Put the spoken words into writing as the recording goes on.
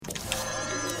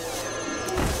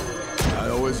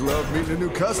always love meeting a new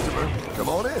customer. Come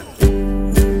on in.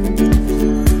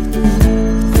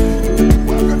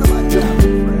 Welcome to my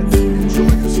tavern, friends. Enjoy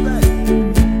your stay.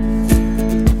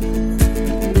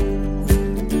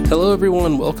 Hello,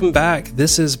 everyone. Welcome back.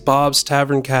 This is Bob's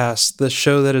Tavern Cast, the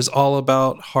show that is all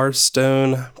about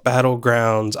Hearthstone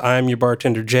Battlegrounds. I'm your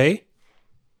bartender, Jay.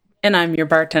 And I'm your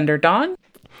bartender, Dawn.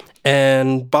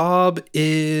 And Bob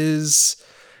is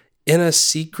in a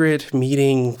secret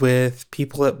meeting with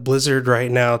people at Blizzard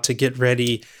right now to get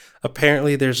ready.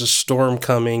 Apparently there's a storm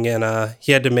coming, and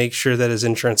he had to make sure that his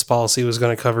insurance policy was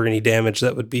going to cover any damage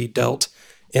that would be dealt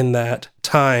in that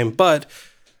time. But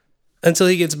until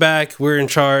he gets back, we're in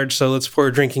charge, so let's pour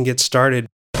a drink and get started.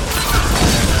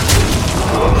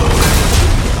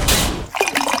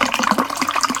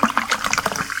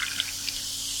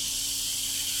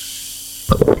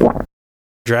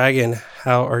 Dragon,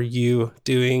 how are you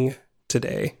doing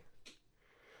today?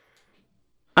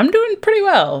 I'm doing pretty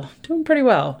well.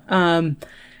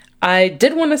 I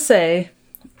did want to say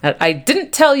that I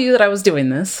didn't tell you that I was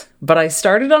doing this, but I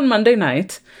started on Monday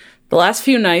night. The last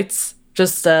few nights,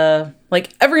 just like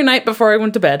every night before I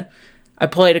went to bed, I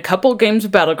played a couple games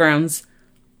of Battlegrounds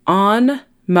on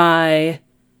my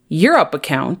Europe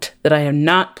account that I have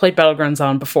not played Battlegrounds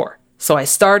on before. So I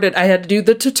had to do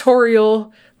the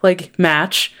tutorial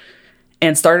match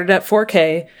and started at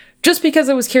 4K just because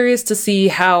I was curious to see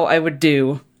how I would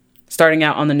do starting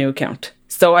out on the new account.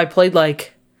 So I played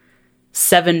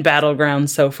 7 Battlegrounds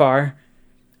so far,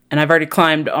 and I've already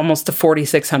climbed almost to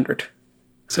 4,600.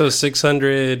 So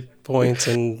 600 points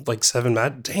and 7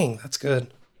 match. Dang, that's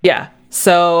good. Yeah.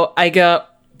 So I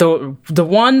got the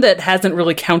one that hasn't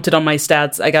really counted on my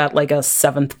stats. I got a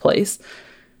 7th place,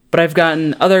 but I've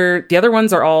gotten the other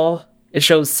ones are all, it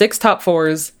shows 6 top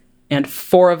 4s, and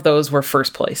 4 of those were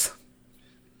first place.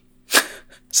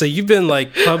 So you've been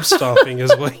pub stomping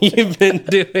is what you've been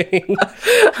doing.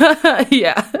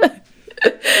 Yeah.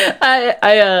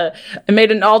 I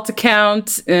made an alt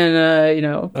account and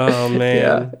Oh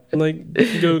man.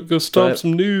 Yeah. Go stomp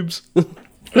some noobs.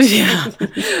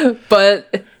 Yeah.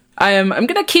 But I'm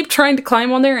gonna keep trying to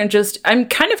climb on there, and I'm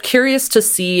kind of curious to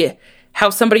see how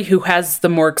somebody who has the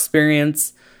more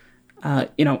experience,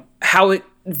 how it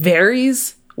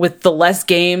varies with the less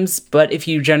games, but if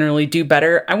you generally do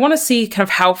better. I want to see kind of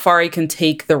how far I can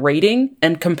take the rating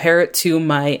and compare it to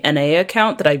my NA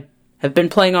account that I have been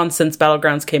playing on since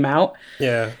Battlegrounds came out.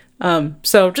 Yeah.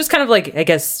 So just kind of I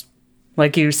guess,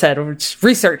 like you said,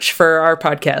 research for our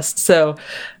podcast. So I'm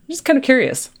just kind of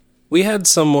curious. We had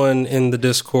someone in the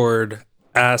Discord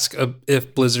ask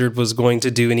if Blizzard was going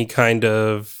to do any kind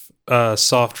of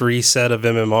soft reset of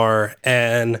MMR,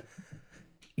 and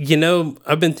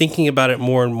I've been thinking about it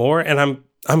more and more, and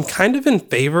I'm kind of in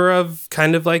favor of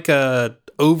kind of like a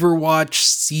Overwatch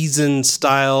season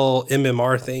style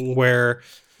MMR thing where,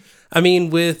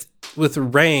 with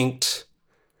ranked,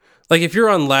 if you're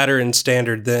on ladder and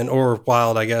standard then, or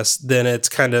wild, I guess, then it's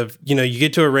kind of, you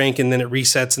get to a rank and then it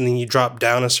resets and then you drop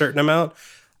down a certain amount.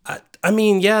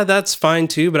 Yeah, that's fine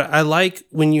too, but I like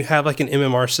when you have an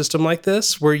MMR system like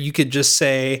this where you could just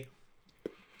say,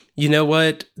 you know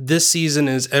what, this season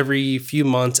is every few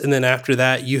months, and then after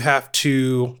that you have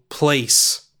to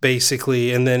place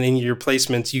basically, and then in your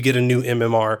placements you get a new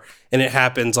MMR, and it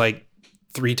happens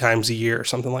 3 times a year or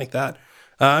something like that.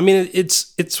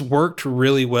 It's worked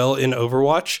really well in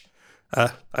Overwatch.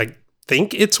 I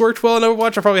think it's worked well in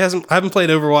Overwatch. I haven't played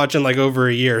Overwatch in over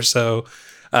a year, so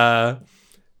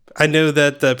I know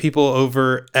that the people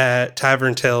over at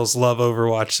Tavern Tales love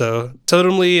Overwatch, so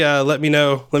totally let me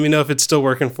know. Let me know if it's still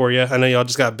working for you. I know y'all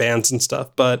just got bans and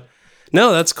stuff, but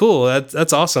no, that's cool.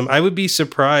 That's awesome. I would be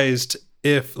surprised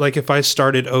if I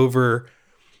started over,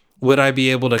 would I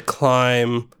be able to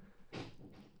climb?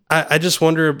 I just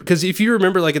wonder, because if you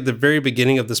remember at the very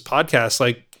beginning of this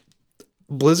podcast,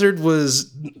 Blizzard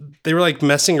they were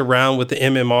messing around with the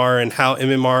MMR and how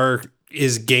MMR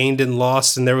is gained and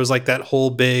lost, and there was that whole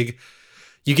big,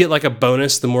 you get a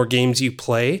bonus the more games you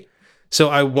play. So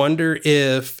I wonder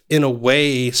if in a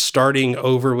way starting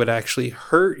over would actually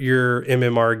hurt your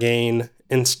MMR gain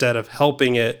instead of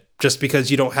helping it, just because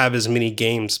you don't have as many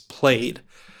games played.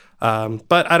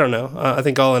 But I don't know. I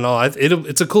think all in all,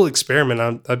 it's a cool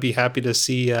experiment. I'd be happy to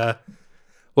see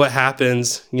what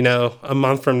happens a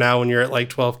month from now when you're at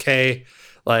 12K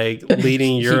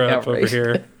leading Europe over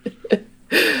here.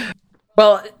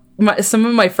 Well, some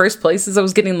of my first places, I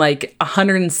was getting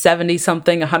 170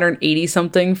 something, 180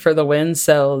 something for the win.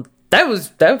 So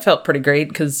that felt pretty great,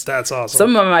 because that's awesome.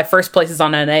 Some of my first places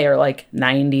on NA are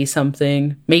 90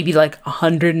 something, maybe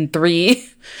 103.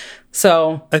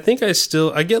 So I think I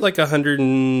get like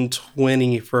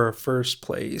 120 for a first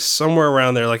place, somewhere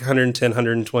around there, like 110,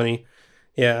 120.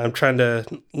 Yeah, I'm trying to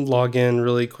log in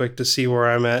really quick to see where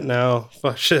I'm at now.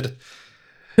 Oh, shit.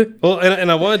 Well,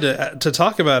 and I wanted to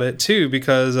talk about it too,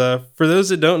 because for those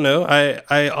that don't know,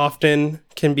 I often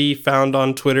can be found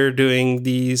on Twitter doing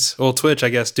these, well, Twitch, I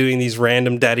guess, doing these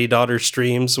random daddy-daughter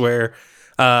streams where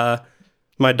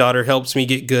my daughter helps me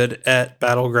get good at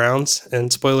Battlegrounds.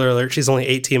 And spoiler alert, she's only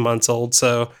 18 months old,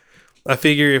 so I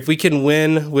figure if we can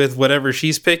win with whatever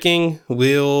she's picking,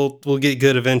 we'll get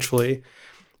good eventually.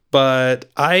 But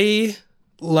I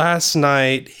last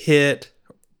night hit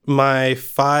my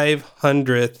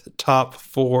 500th top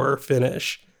 4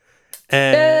 finish.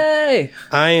 And yay!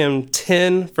 I am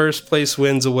 10 first place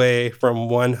wins away from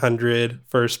 100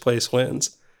 first place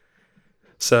wins.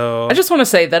 So I just want to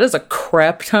say that is a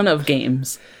crap ton of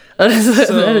games. That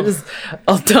is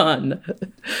a ton.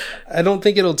 I don't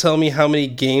think it'll tell me how many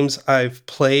games I've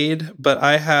played, but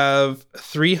I have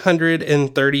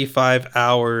 335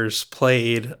 hours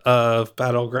played of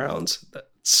Battlegrounds. That's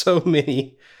so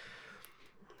many.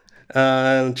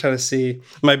 I'm trying to see.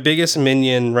 My biggest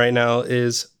minion right now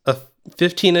is a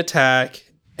 15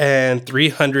 attack and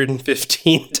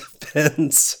 315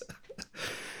 defense.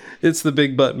 It's the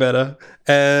big butt meta.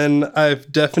 And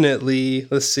I've definitely,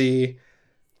 let's see.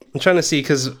 I'm trying to see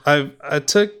because I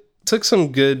took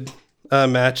some good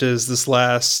matches this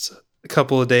last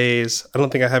couple of days. I don't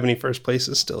think I have any first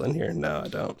places still in here. No, I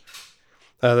don't.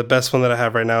 The best one that I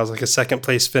have right now is like a second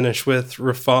place finish with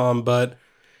Rafam, but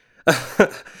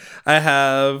I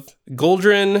have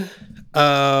Goldrin.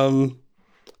 I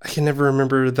can never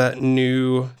remember the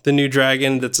new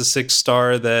dragon that's a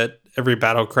 6-star that every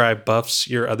battle cry buffs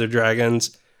your other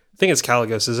dragons. I think it's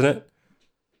Kalecgos, isn't it?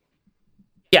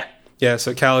 Yeah,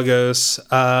 so Kalecgos.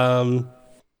 I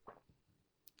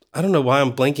don't know why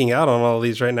I'm blanking out on all of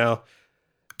these right now.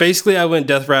 Basically, I went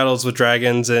death rattles with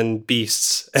dragons and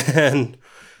beasts, and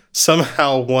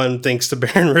somehow won thanks to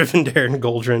Baron Rivendare and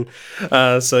Goldrin.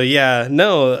 So yeah,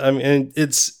 no, I mean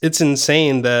it's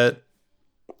insane that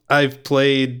I've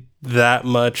played that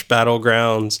much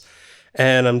Battlegrounds,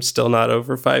 and I'm still not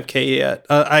over 5K yet.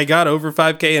 I got over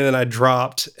 5K and then I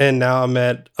dropped, and now I'm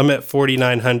at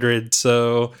 4,900.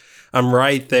 So I'm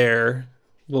right there.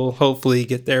 We'll hopefully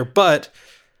get there, but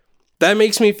that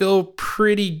makes me feel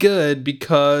pretty good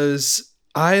because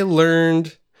I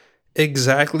learned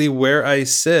exactly where I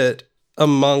sit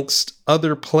amongst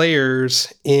other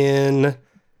players in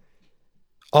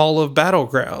all of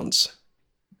Battlegrounds.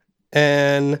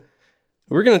 And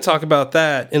we're going to talk about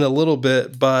that in a little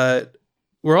bit, but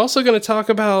we're also going to talk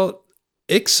about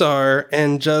Iksar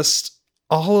and just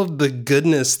all of the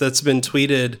goodness that's been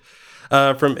tweeted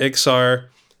from Iksar.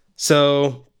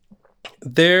 So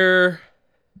they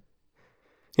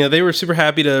were super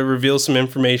happy to reveal some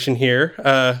information here.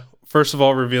 First of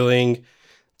all, revealing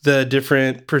the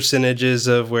different percentages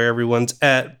of where everyone's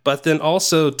at, but then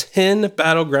also 10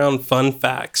 Battleground fun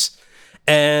facts.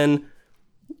 And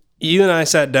you and I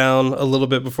sat down a little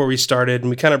bit before we started, and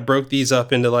we kind of broke these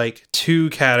up into like 2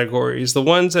 categories. The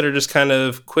ones that are just kind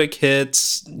of quick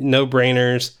hits,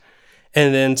 no-brainers,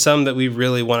 and then some that we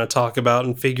really want to talk about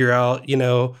and figure out,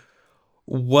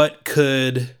 what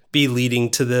could be leading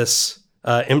to this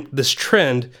this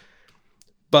trend.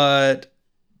 But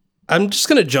I'm just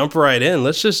going to jump right in.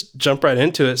 Let's just jump right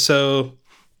into it. So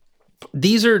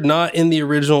these are not in the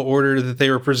original order that they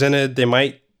were presented. They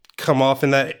might come off in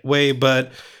that way,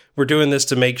 but we're doing this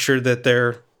to make sure that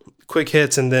they're quick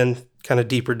hits and then kind of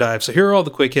deeper dive. So here are all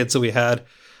the quick hits that we had.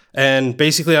 And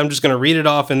basically, I'm just going to read it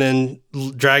off and then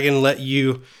Dragon let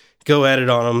you go at it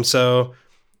on them. So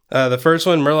the first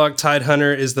one, Murloc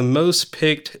Tidehunter, is the most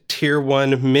picked tier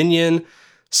 1 minion.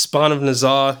 Spawn of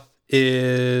N'Zoth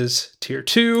is tier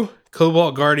 2.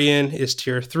 Cobalt Guardian is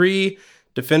tier 3.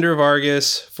 Defender of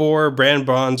Argus 4. Brand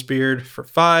Bronzebeard for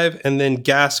 5. And then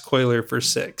Gas Coiler for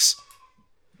 6.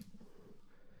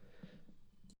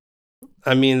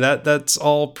 I mean, that's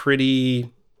all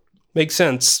pretty... makes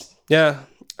sense. Yeah.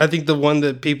 I think the one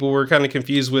that people were kind of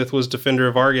confused with was Defender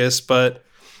of Argus, but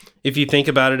if you think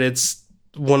about it, it's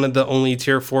one of the only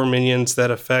tier 4 minions that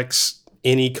affects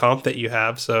any comp that you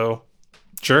have. So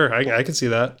sure, I can see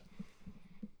that.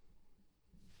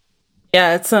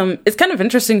 Yeah, it's kind of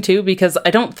interesting too, because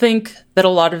I don't think that a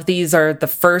lot of these are the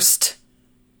first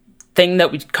thing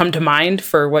that would come to mind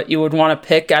for what you would want to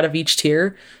pick out of each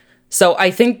tier. So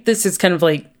I think this is kind of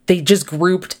like they just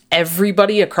grouped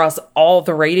everybody across all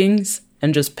the ratings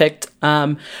and just picked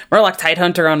Murloc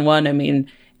Tidehunter on 1. I mean,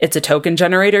 it's a token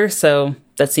generator, so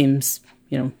that seems,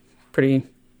 pretty...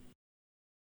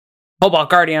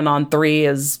 Cobalt Guardian on 3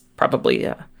 is probably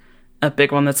a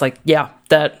big one that's like, yeah,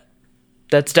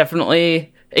 that's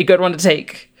definitely a good one to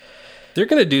take. They're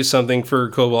going to do something for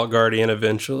Cobalt Guardian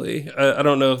eventually. I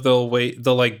don't know if they'll wait.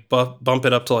 They'll like bump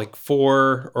it up to like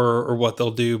 4 or what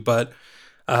they'll do. But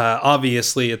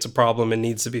obviously it's a problem and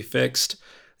needs to be fixed.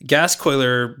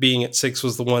 Gascoiler being at 6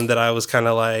 was the one that I was kind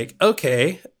of like,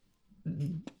 okay,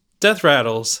 death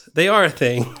rattles, they are a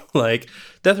thing. Like,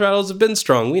 death rattles have been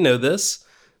strong. We know this.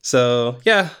 So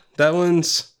yeah, that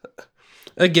one's,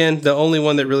 again, the only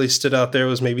one that really stood out there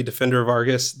was maybe Defender of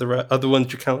Argus. The other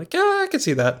ones you're kind of like, yeah, I can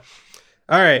see that.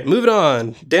 All right, moving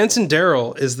on. Dancing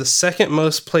Daryl is the second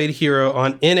most played hero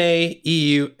on NA,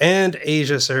 EU, and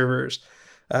Asia servers.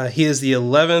 He is the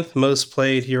 11th most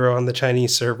played hero on the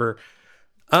Chinese server.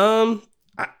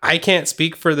 I can't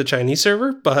speak for the Chinese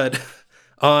server, but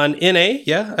on NA,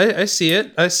 yeah, I see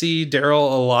it. I see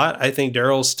Daryl a lot. I think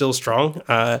Daryl's still strong.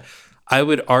 I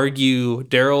would argue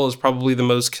Daryl is probably the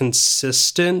most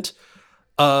consistent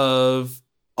of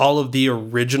all of the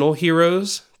original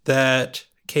heroes that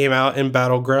came out in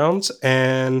Battlegrounds,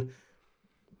 and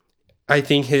I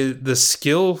think the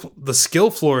skill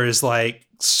floor is like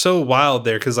so wild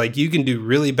there, because like you can do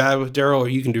really bad with Daryl or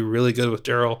you can do really good with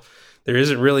Daryl. There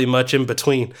isn't really much in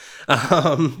between.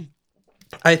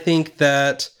 I think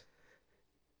that's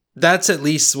at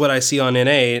least what I see on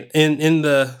NA. In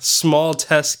the small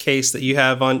test case that you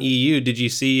have on EU, did you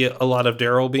see a lot of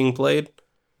Daryl being played?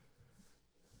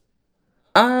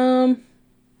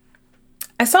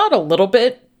 I saw it a little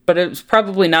bit, but it was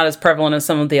probably not as prevalent as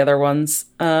some of the other ones.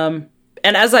 And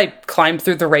as I climb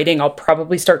through the rating, I'll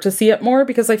probably start to see it more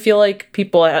because I feel like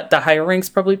people at the higher ranks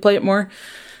probably play it more.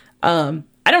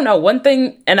 I don't know. One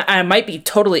thing, and I might be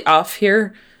totally off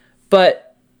here,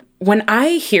 but when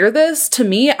I hear this, to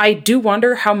me, I do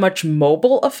wonder how much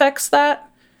mobile affects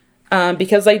that.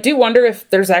 Because I do wonder if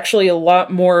there's actually a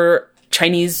lot more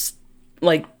Chinese,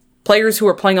 like, players who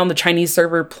are playing on the Chinese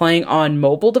server playing on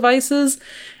mobile devices.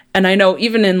 And I know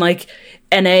even in, like,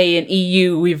 NA and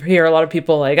EU, we hear a lot of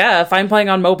people like, if I'm playing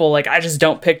on mobile, like, I just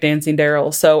don't pick Dancing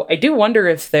Daryl. So I do wonder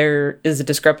if there is a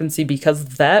discrepancy because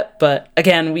of that. But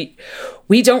again,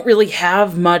 we don't really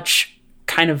have much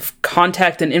kind of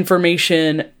contact and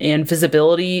information and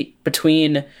visibility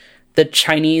between the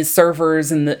Chinese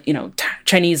servers and the,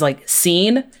 Chinese like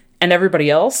scene and everybody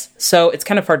else. So it's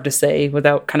kind of hard to say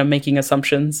without kind of making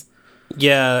assumptions.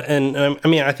 Yeah, and I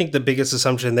mean, I think the biggest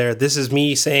assumption there, this is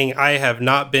me saying I have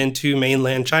not been to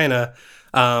mainland China,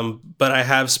 but I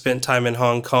have spent time in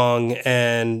Hong Kong,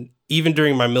 and even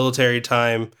during my military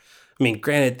time, I mean,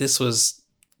 granted, this was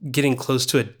getting close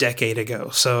to a decade ago,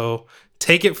 so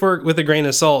take it with a grain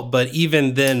of salt, but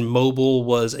even then, mobile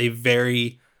was a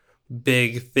very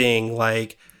big thing.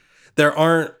 Like, there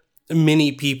aren't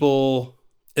many people,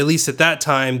 at least at that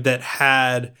time, that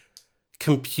had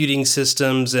computing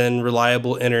systems and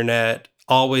reliable internet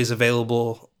always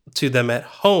available to them at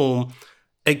home,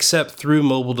 except through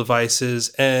mobile devices.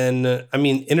 And I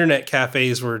mean, internet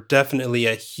cafes were definitely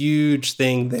a huge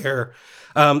thing there,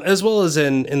 as well as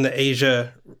in the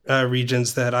Asia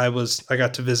regions that I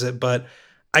got to visit. But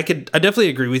I definitely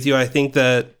agree with you. I think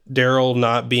that Daryl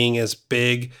not being as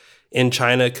big in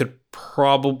China could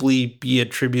probably be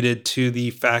attributed to the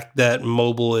fact that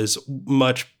mobile is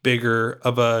much bigger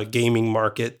of a gaming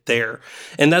market there.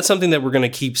 And that's something that we're going to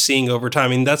keep seeing over time.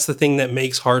 I mean, that's the thing that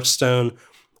makes Hearthstone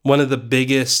one of the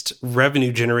biggest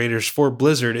revenue generators for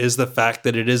Blizzard, is the fact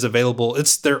that it is available.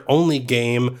 It's their only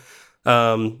game,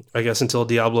 I guess until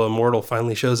Diablo Immortal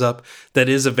finally shows up, that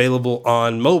is available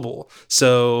on mobile.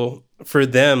 So for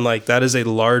them, like, that is a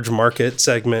large market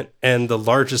segment, and the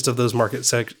largest of those market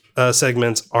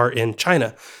segments are in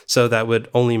China. So that would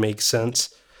only make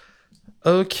sense.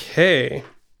 Okay.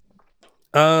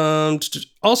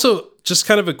 Also, just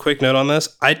kind of a quick note on this.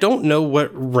 I don't know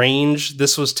what range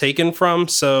this was taken from.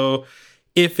 So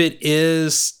if it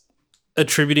is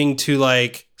attributing to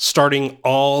like starting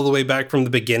all the way back from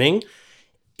the beginning,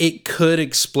 it could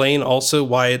explain also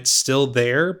why it's still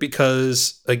there,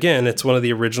 because again, it's one of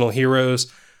the original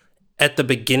heroes. At the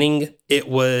beginning, it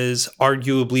was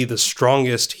arguably the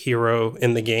strongest hero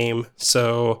in the game.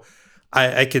 So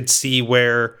I could see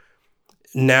where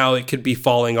now it could be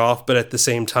falling off, but at the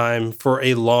same time, for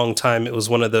a long time, it was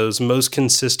one of those most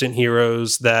consistent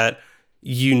heroes that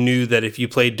you knew that if you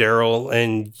played Daryl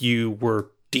and you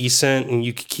were decent and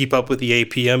you could keep up with the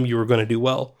APM, you were going to do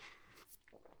well.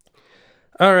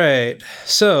 All right.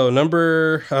 So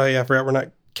I forgot we're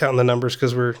not counting the numbers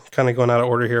because we're kind of going out of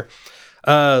order here.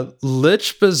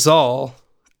 Lich Bazal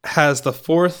has the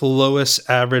 4th lowest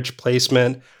average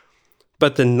placement,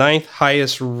 but the 9th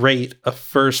highest rate of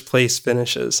first place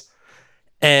finishes.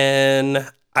 And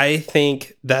I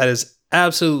think that is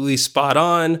absolutely spot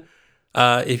on.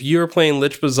 If you were playing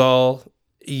Lich Bazal,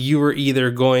 you were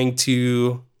either going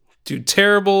to do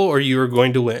terrible or you were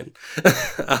going to win.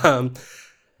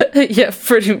 Yeah,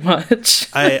 pretty much.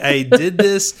 I did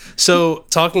this. So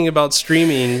talking about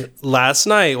streaming, last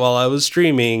night while I was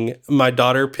streaming, my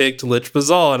daughter picked Lich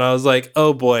Bazal and I was like,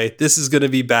 oh boy, this is going to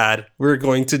be bad. We're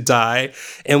going to die.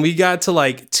 And we got to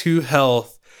like 2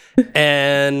 health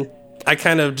and I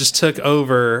kind of just took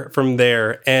over from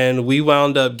there and we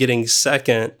wound up getting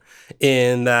second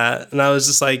in that. And I was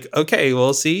just like, okay,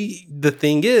 well, see, the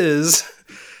thing is,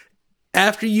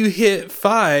 after you hit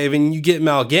 5 and you get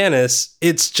Mal'Ganis,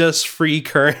 it's just free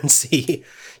currency.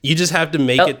 You just have to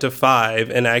make it to 5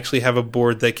 and actually have a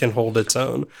board that can hold its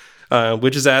own,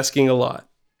 which is asking a lot.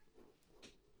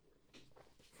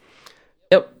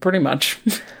 Yep, pretty much.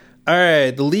 All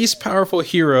right, the least powerful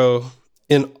hero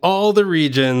in all the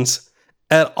regions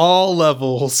at all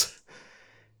levels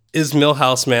is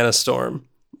Millhouse Mana Storm.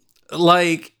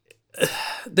 Like,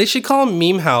 they should call him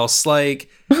Meme House. Like,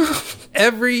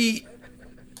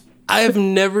 I have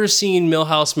never seen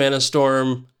Millhouse Mana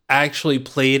Storm actually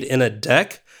played in a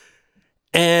deck.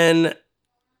 And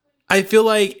I feel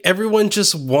like everyone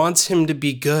just wants him to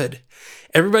be good.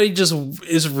 Everybody just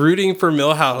is rooting for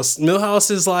Millhouse. Millhouse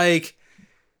is like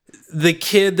the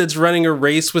kid that's running a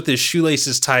race with his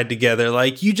shoelaces tied together.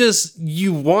 Like,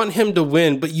 you want him to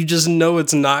win, but you just know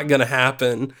it's not going to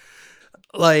happen.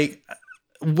 Like,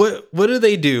 what do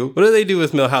they do? What do they do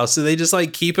with Millhouse? Do they just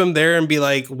like keep him there and be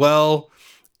like, well,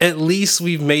 at least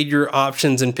we've made your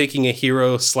options in picking a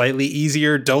hero slightly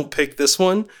easier. Don't pick this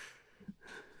one.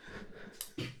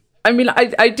 I mean,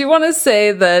 I do want to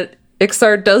say that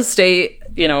Ixar does state,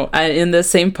 in the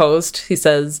same post, he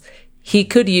says he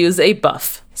could use a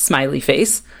buff, smiley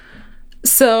face.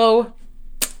 So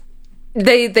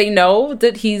they know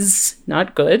that he's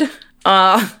not good.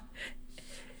 I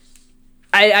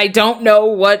don't know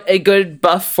what a good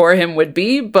buff for him would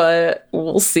be, but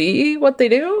we'll see what they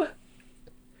do.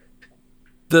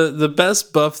 The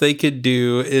best buff they could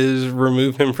do is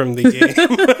remove him from the game.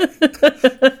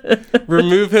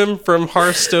 Remove him from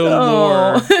Hearthstone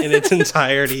lore in its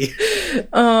entirety.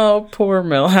 Oh, poor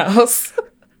Millhouse.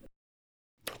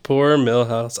 Poor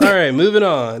Millhouse. All right, moving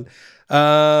on.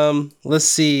 Let's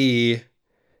see.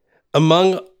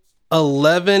 Among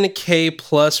 11K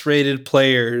plus rated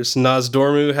players,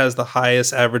 Nozdormu has the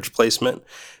highest average placement.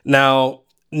 Now,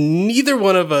 neither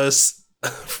one of us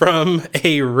from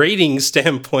a rating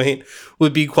standpoint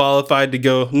would be qualified to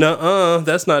go, nuh-uh,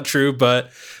 that's not true. But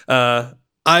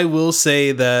I will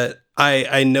say that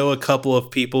I know a couple of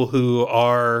people who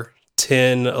are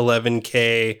 10,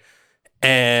 11K,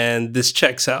 and this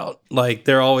checks out. Like,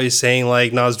 they're always saying,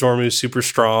 like, Nozdormu's super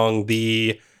strong.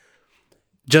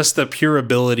 Just the pure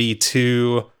ability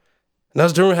to...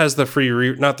 Nozdormu has the free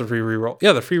reroll.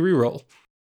 Yeah, the free reroll.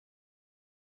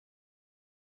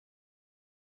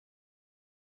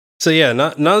 So yeah,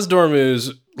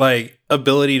 Nozdormu's like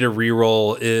ability to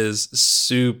reroll is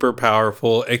super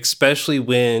powerful, especially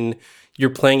when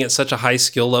you're playing at such a high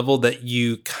skill level that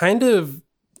you kind of,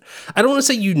 I don't want to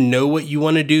say you know what you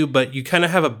want to do, but you kind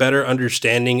of have a better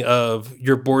understanding of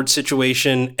your board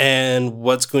situation and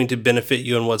what's going to benefit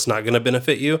you and what's not going to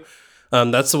benefit you.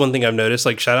 That's the one thing I've noticed.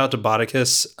 Like, shout out to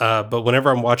Bodicus, but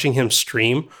whenever I'm watching him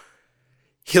stream,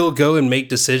 he'll go and make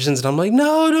decisions, and I'm like,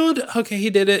 no, okay, he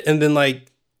did it, and then like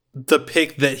the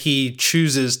pick that he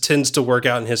chooses tends to work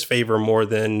out in his favor more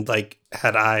than like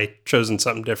had I chosen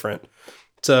something different.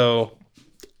 So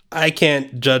I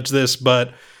can't judge this,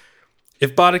 but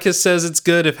if Bodicus says it's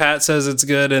good, if Hat says it's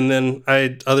good, and then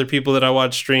other people that I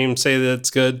watch stream say that it's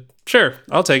good, sure,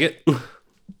 I'll take it.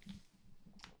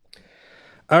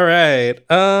 All right.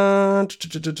 A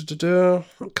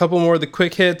couple more of the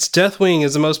quick hits. Deathwing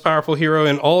is the most powerful hero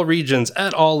in all regions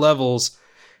at all levels,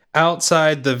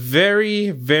 outside the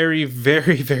very, very,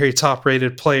 very, very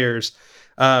top-rated players.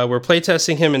 We're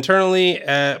playtesting him internally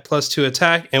at +2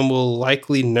 attack, and we'll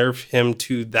likely nerf him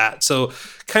to that. So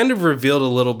kind of revealed a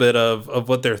little bit of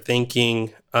what they're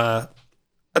thinking. I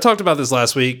talked about this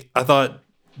last week. I thought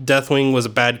Deathwing was a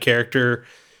bad character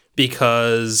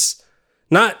because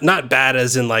not bad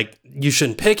as in like you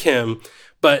shouldn't pick him,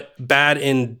 but bad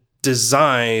in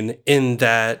design in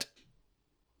that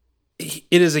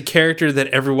it is a character that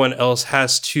everyone else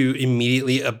has to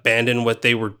immediately abandon what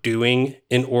they were doing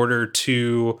in order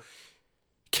to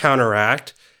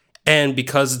counteract. And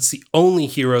because it's the only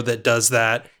hero that does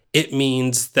that, it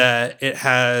means that it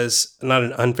has not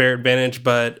an unfair advantage,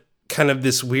 but kind of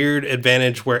this weird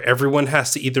advantage where everyone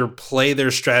has to either play their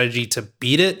strategy to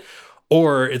beat it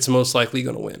or it's most likely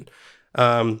going to win.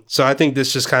 So I think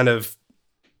this just kind of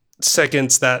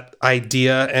seconds that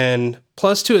idea. And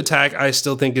 +2 attack, I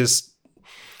still think it's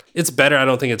better. I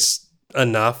don't think it's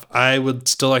enough. I would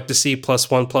still like to see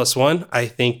 +1/+1. I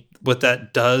think what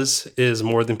that does is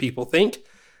more than people think.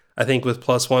 I think with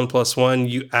 +1/+1,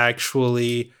 you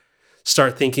actually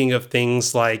start thinking of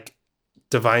things like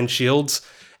divine shields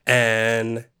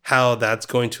and how that's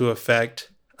going to affect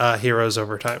heroes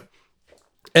over time.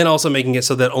 And also making it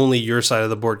so that only your side of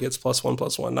the board gets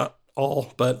 +1/+1, not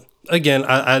all. But again,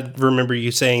 I remember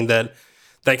you saying that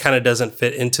kind of doesn't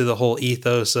fit into the whole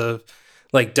ethos of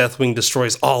like Deathwing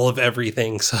destroys all of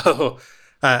everything. So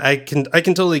I can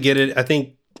totally get it. I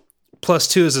think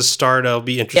 +2 is a start. I'll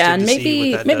be interested and to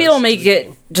see what that maybe does. it'll make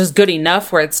it just good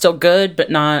enough where it's still good, but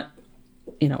not,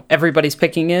 everybody's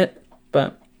picking it.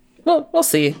 But we'll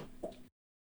see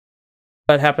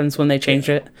what happens when they change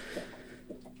it.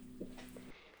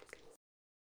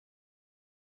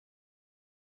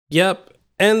 Yep.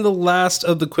 And the last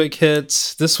of the quick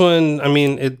hits. This one, I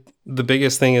mean, the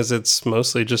biggest thing is it's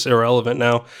mostly just irrelevant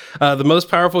now. The most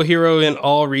powerful hero in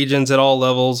all regions at all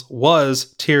levels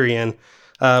was Tyrion.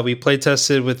 We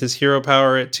playtested with his hero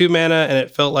power at 2 mana, and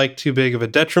it felt like too big of a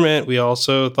detriment. We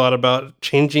also thought about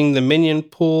changing the minion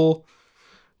pool,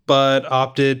 but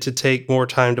opted to take more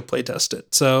time to playtest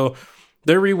it. So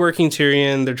they're reworking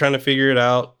Tyrion. They're trying to figure it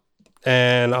out.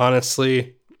 And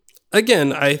honestly,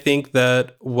 again, I think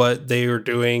that what they were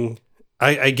doing,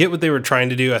 I get what they were trying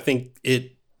to do. I think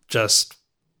it just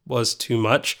was too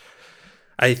much.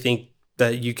 I think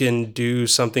that you can do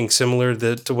something similar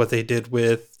to what they did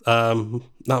with,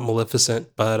 not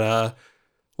Maleficent, but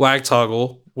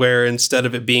Wagtoggle, where instead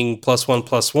of it being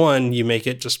 +1/+1, you make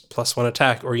it just +1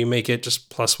 attack, or you make it just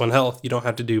 +1 health. You don't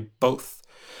have to do both.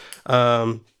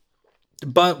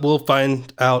 But we'll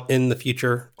find out in the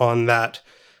future on that.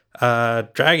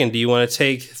 Dragon, do you want to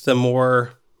take the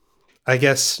more, I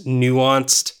guess,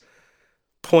 nuanced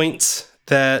points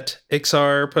that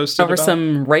Ixar posted Over about?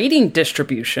 some rating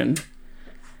distribution.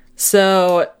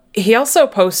 So he also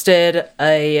posted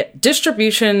a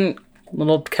distribution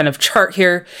little kind of chart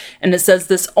here, and it says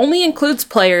this only includes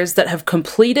players that have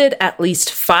completed at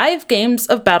least 5 games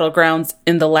of Battlegrounds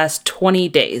in the last 20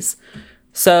 days.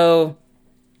 So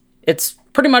it's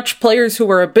pretty much players who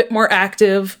were a bit more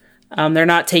active. They're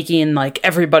not taking like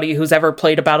everybody who's ever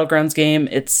played a Battlegrounds game.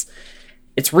 It's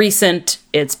recent.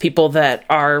 It's people that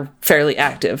are fairly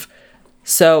active.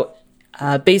 So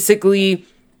basically,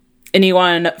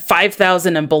 anyone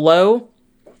 5,000 and below,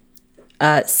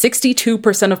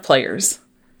 62% of players.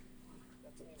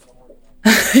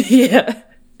 Yeah.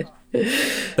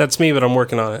 That's me, but I'm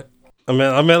working on it. I'm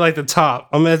at like the top.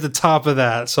 I'm at the top of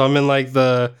that. So I'm in like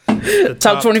the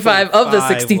top 25 of the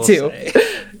 62. We'll say.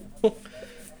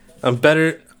 I'm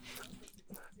better.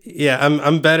 Yeah,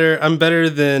 I'm better. I'm better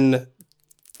than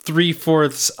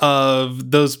 3/4 of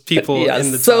those people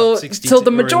in the top 62. So the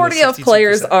majority of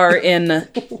players are in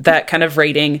that kind of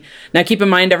rating. Now, keep in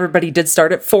mind, everybody did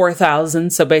start at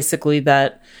 4,000. So basically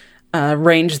that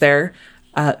range there.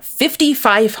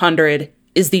 5,500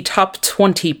 is the top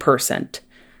 20%.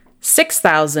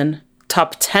 6,000,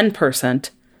 top 10%.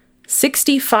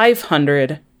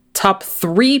 6,500, top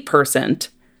 3%.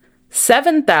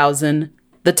 7,000,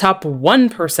 the top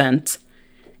 1%.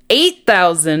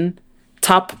 8,000,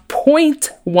 top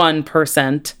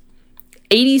 0.1%.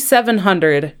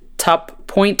 8,700, top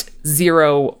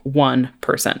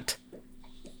 0.01%.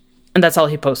 And that's all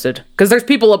he posted. Because there's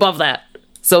people above that.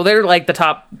 So they're like the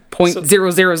top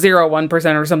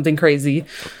 0.0001% or something crazy.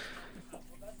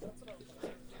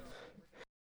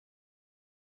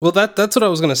 Well, that's what I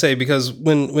was going to say, because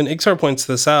when Ixar points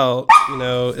this out,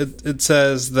 it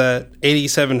says that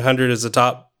 8,700 is the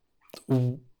top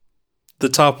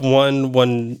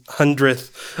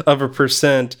 1/100th of a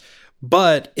percent,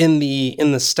 but in the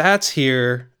stats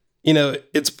here,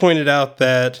 it's pointed out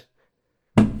that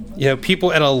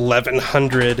people at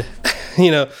 1,100,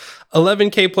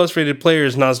 11K plus rated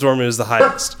players, Nozdormu is the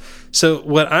highest. So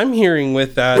what I'm hearing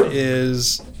with that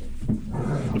is,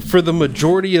 for the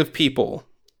majority of people,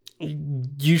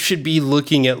 you should be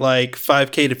looking at like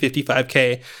 5K to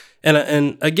 55K.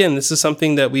 And again, this is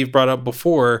something that we've brought up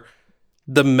before.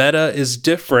 The meta is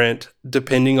different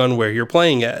depending on where you're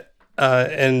playing at.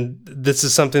 And this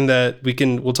is something that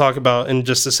we'll talk about in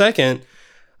just a second.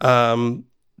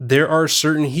 There are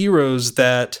certain heroes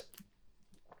that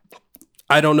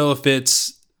I don't know if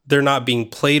they're not being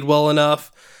played well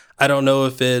enough. I don't know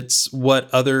if it's what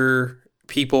other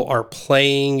people are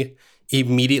playing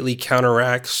immediately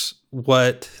counteracts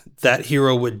what that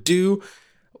hero would do.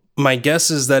 My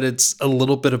guess is that it's a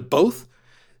little bit of both,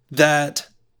 that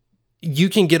you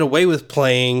can get away with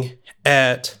playing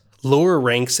at lower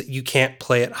ranks that you can't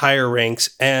play at higher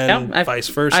ranks, and Yeah, vice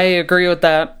versa. I agree with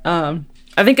that.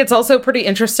 I think it's also pretty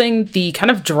interesting the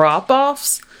kind of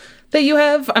drop-offs that you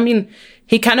have. I mean,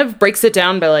 he kind of breaks it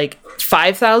down by like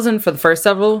 5,000 for the first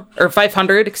level, or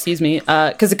 500, excuse me.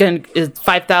 Because again, it's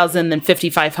 5,000, then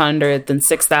 5,500, then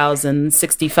 6,000,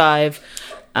 65.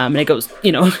 And it goes,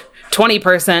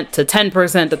 20% to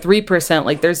 10% to 3%.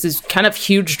 Like there's these kind of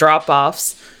huge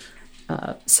drop-offs.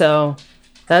 So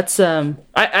that's,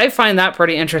 I find that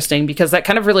pretty interesting because that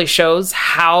kind of really shows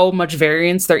how much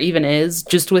variance there even is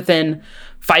just within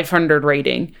 500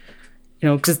 rating.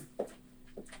 Because.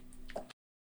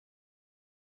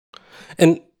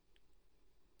 And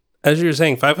as you were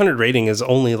saying, 500 rating is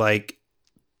only like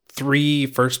 3 or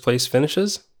 4 first place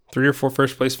finishes.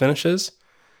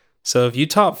 So if you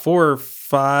top 4,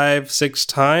 5, 6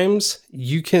 times,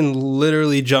 you can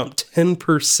literally jump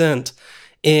 10%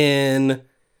 in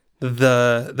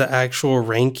the actual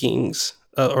rankings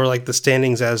or like the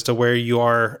standings as to where you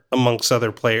are amongst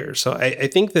other players. So I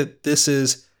think that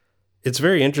it's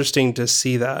very interesting to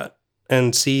see that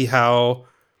and see how,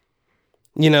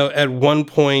 at one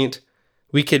point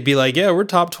we could be like, yeah, we're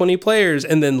top 20 players.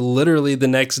 And then literally the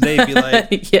next day be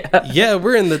like, yeah,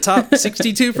 we're in the top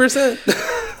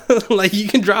 62%. Like you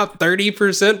can drop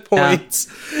 30% points.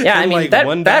 Yeah, I mean, like that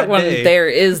one day. There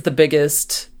is the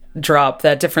biggest drop,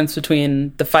 that difference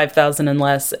between the 5,000 and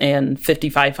less and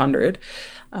 5,500.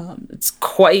 It's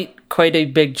quite a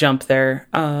big jump there.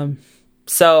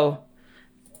 So,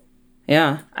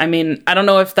 yeah, I mean, I don't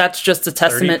know if that's just a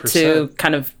testament 30%. to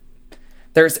kind of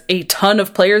there's a ton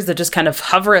of players that just kind of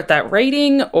hover at that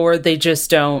rating, or they just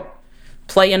don't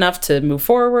play enough to move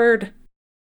forward.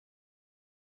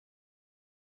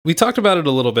 We talked about it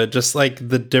a little bit, just like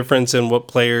the difference in what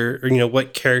player, or,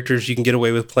 what characters you can get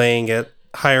away with playing at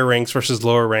higher ranks versus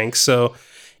lower ranks. So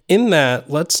in that,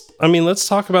 let's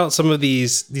talk about some of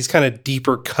these kind of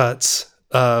deeper cuts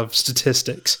of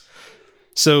statistics.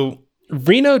 So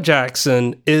Reno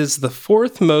Jackson is the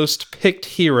 4th most picked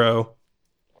hero,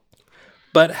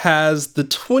 but has the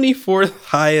 24th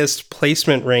highest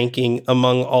placement ranking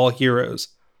among all heroes.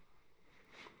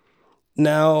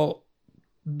 Now,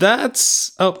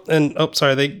 that's...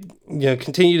 they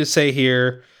continue to say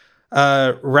here,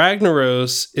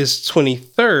 Ragnaros is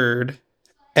 23rd,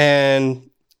 and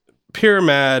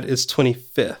Pyramid is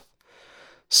 25th.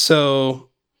 So,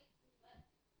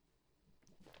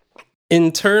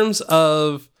 in terms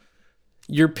of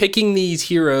you're picking these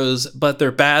heroes, but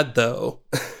they're bad, though...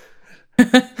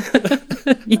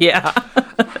 Yeah.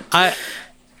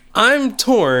 I'm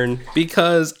torn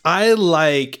because I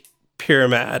like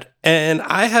Pyramid, and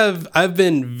I've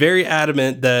been very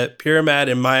adamant that Pyramid,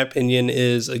 in my opinion,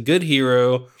 is a good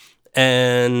hero,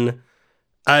 and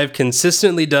I've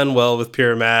consistently done well with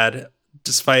Pyramid,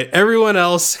 despite everyone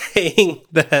else saying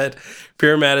that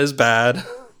Pyramid is bad.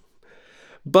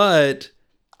 But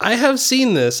I have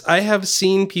seen this. I have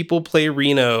seen people play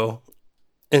Reno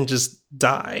and just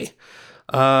die.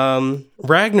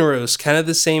 Ragnaros, kind of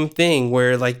the same thing,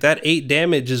 where like that 8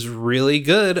 damage is really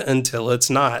good until it's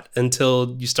not,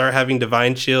 until you start having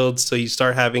divine shields, so you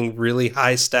start having really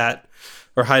high stat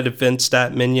or high defense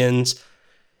stat minions.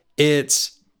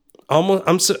 It's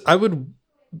almost, I would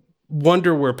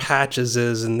wonder where Patches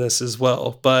is in this as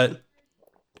well, but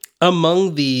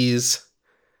among these,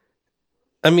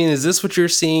 I mean, is this what you're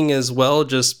seeing as well?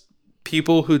 Just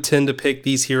people who tend to pick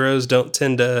these heroes don't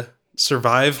tend to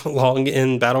survive long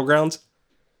in Battlegrounds?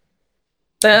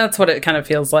 That's what it kind of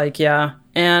feels like, yeah.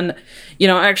 And,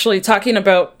 actually talking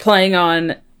about playing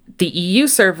on the EU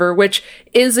server, which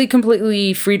is a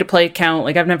completely free-to-play account.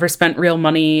 Like, I've never spent real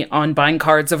money on buying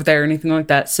cards over there or anything like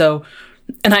that. So,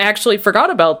 and I actually forgot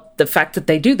about the fact that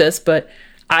they do this, but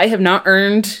I have not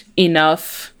earned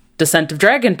enough Descent of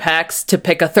Dragon packs to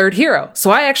pick a 3rd hero.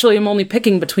 So I actually am only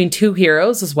picking between 2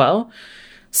 heroes as well.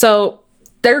 So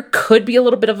there could be a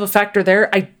little bit of a factor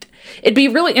there. It'd be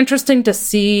really interesting to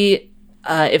see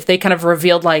if they kind of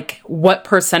revealed like what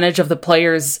percentage of the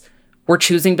players were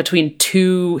choosing between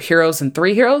 2 heroes and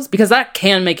 3 heroes, because that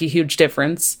can make a huge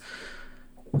difference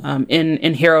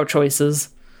in hero choices.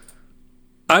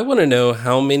 I want to know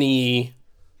how many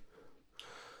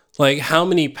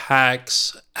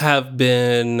packs have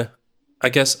been, I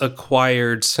guess,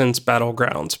 acquired since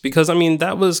Battlegrounds, because I mean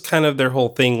that was kind of their whole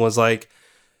thing, was like,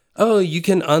 oh, you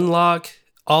can unlock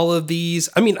all of these.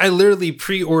 I mean, I literally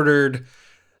pre-ordered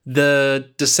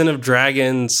the Descent of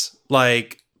Dragons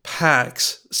like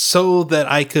packs so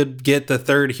that I could get the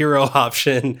 3rd hero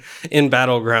option in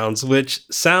Battlegrounds, which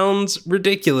sounds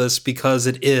ridiculous because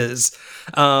it is.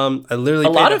 I literally a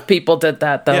lot of people did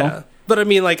that though. Yeah. But I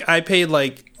mean, like, I paid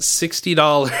like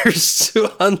 $60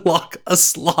 to unlock a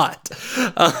slot.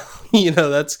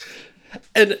 That's,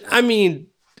 and I mean,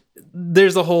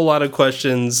 there's a whole lot of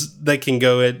questions that can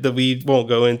go in that we won't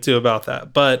go into about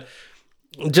that, but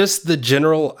just the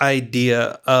general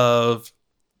idea of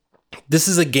this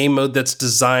is a game mode that's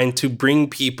designed to bring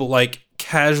people like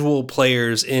casual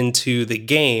players into the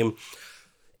game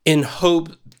in hope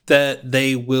that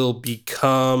they will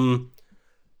become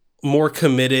more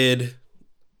committed.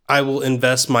 I will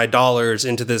invest my dollars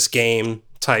into this game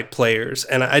type players.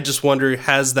 And I just wonder,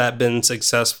 has that been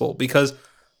successful? Because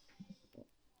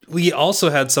we also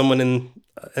had someone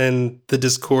in the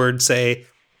Discord say,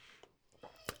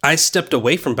 I stepped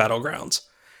away from Battlegrounds.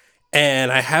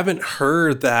 And I haven't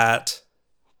heard that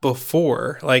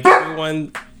before. Like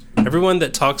everyone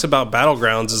that talks about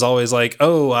Battlegrounds is always like,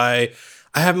 oh, I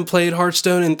haven't played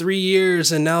Hearthstone in 3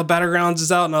 years and now Battlegrounds is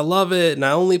out and I love it. And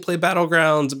I only play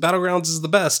Battlegrounds. Battlegrounds is the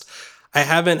best. I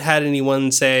haven't had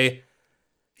anyone say,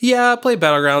 yeah, I played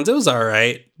Battlegrounds. It was all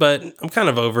right, but I'm kind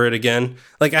of over it again.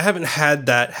 Like I haven't had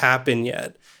that happen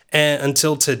yet and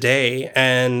until today.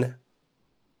 And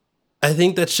I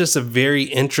think that's just a very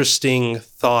interesting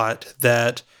thought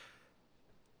that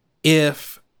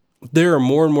if there are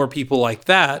more and more people like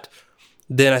that,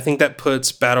 then I think that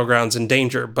puts Battlegrounds in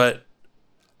danger. But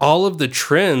all of the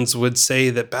trends would say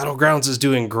that Battlegrounds is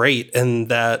doing great and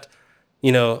that,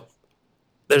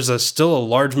 there's still a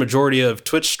large majority of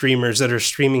Twitch streamers that are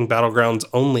streaming Battlegrounds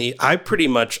only. I pretty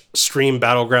much stream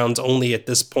Battlegrounds only at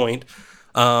this point.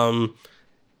 I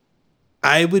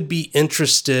would be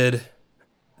interested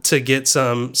to get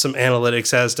some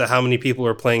analytics as to how many people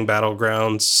are playing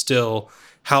Battlegrounds still.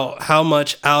 How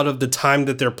much out of the time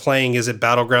that they're playing is it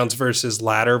Battlegrounds versus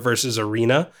ladder versus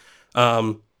arena?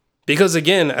 Because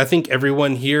again, I think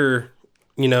everyone here,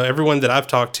 everyone that I've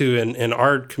talked to in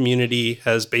our community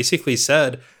has basically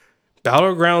said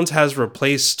Battlegrounds has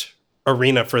replaced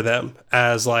arena for them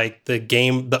as like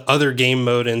the other game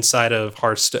mode inside of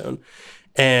Hearthstone.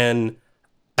 And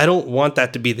I don't want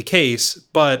that to be the case,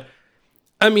 but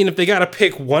I mean, if they got to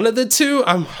pick one of the two,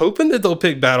 I'm hoping that they'll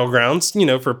pick Battlegrounds,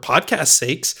 for podcast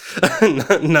sakes.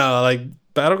 No, like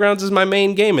Battlegrounds is my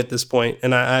main game at this point,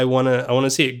 and I want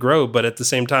to see it grow, but at the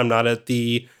same time, not at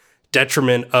the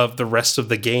detriment of the rest of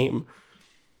the game.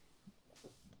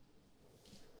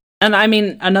 And I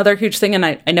mean, another huge thing, and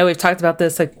I know we've talked about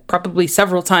this like probably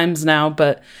several times now,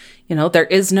 but there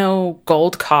is no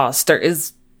gold cost. There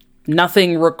is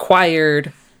nothing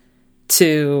required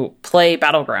to play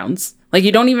Battlegrounds. Like,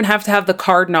 you don't even have to have the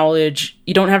card knowledge.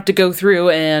 You don't have to go through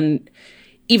and,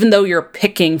 even though you're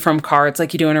picking from cards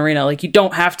like you do in Arena, like, you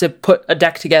don't have to put a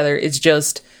deck together. It's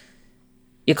just,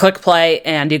 you click play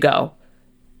and you go.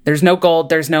 There's no gold,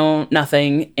 there's no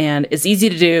nothing, and it's easy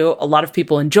to do. A lot of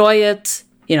people enjoy it.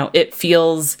 It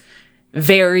feels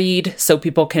varied, so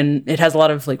it has a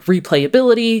lot of, like,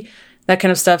 replayability, that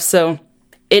kind of stuff. So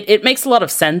it makes a lot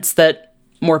of sense that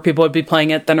more people would be playing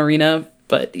it than Arena.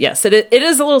 But yes, it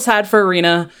is a little sad for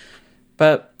Arena,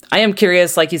 but I am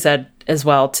curious, like you said, as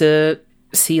well, to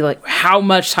see like how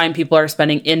much time people are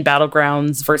spending in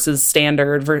Battlegrounds versus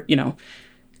Standard,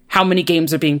 how many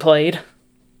games are being played.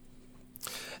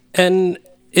 And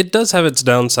it does have its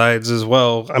downsides as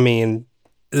well. I mean,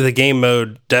 the game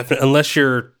mode definitely, unless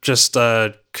you're just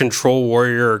a Control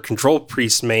Warrior or Control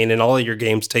Priest main and all of your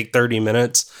games take 30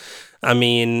 minutes, I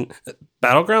mean,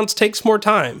 Battlegrounds takes more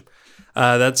time.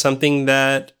 That's something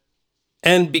that,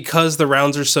 and because the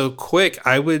rounds are so quick,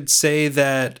 I would say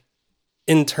that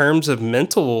in terms of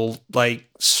mental like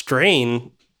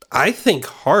strain, I think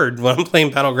hard when I'm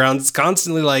playing Battlegrounds. It's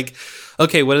constantly like,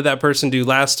 okay, what did that person do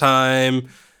last time?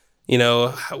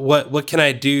 What can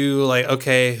I do? Like,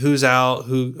 okay, who's out?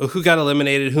 Who got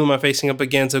eliminated? Who am I facing up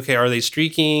against? Okay, are they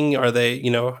streaking? Are they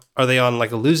on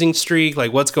like a losing streak?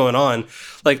 Like, what's going on?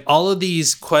 Like, all of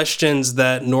these questions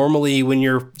that normally when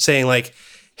you're saying like,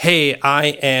 hey,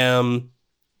 I am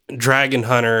Dragon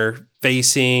Hunter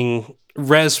facing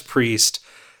Res Priest,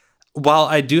 while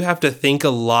I do have to think a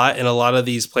lot, and a lot of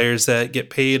these players that get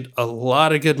paid a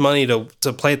lot of good money to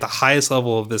play at the highest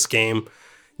level of this game,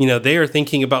 they are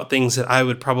thinking about things that I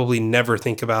would probably never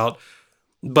think about.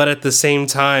 But at the same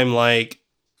time, like,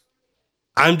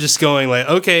 I'm just going like,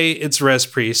 okay, it's Res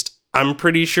Priest. I'm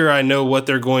pretty sure I know what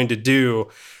they're going to do.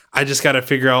 I just got to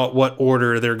figure out what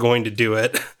order they're going to do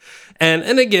it.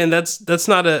 And again, that's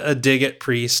not a dig at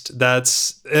Priest.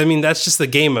 That's just the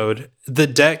game mode. The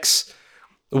decks,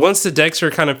 once the decks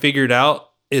are kind of figured out,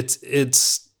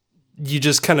 it's you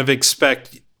just kind of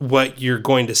expect what you're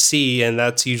going to see, and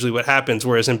that's usually what happens.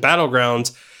 Whereas in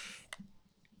Battlegrounds,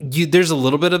 there's a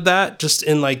little bit of that just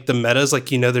in like the metas, like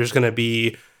there's going to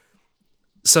be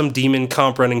some demon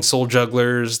comp running Soul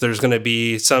Jugglers. There's going to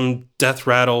be some Death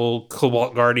Rattle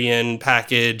Cobalt Guardian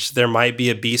package. There might be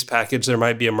a Beast package. There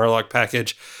might be a Murloc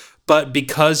package. But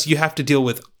because you have to deal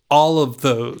with all of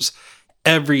those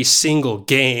every single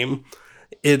game,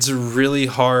 it's really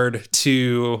hard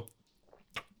to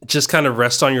just kind of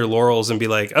rest on your laurels and be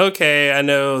like, okay, I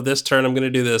know this turn I'm going to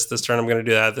do this turn I'm going to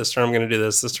do that, this turn I'm going to do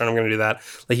this turn I'm going to do that.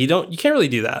 Like you can't really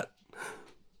do that.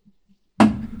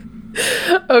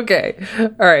 Okay.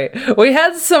 All right. We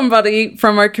had somebody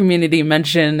from our community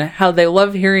mention how they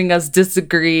love hearing us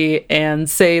disagree and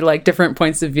say like different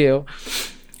points of view.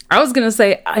 I was going to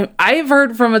say, I've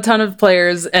heard from a ton of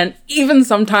players, and even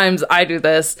sometimes I do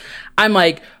this. I'm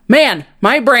like, man,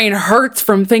 my brain hurts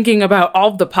from thinking about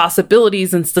all the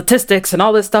possibilities and statistics and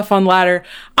all this stuff on ladder.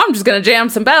 I'm just going to jam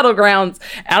some Battlegrounds,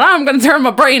 and I'm going to turn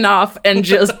my brain off and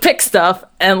just pick stuff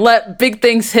and let big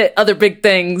things hit other big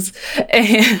things.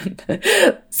 And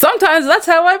sometimes that's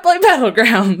how I play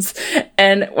Battlegrounds.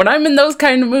 And when I'm in those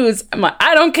kind of moods, I'm like,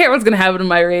 I don't care what's going to happen to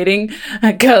my rating,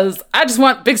 because I just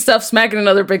want big stuff smacking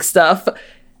another big stuff.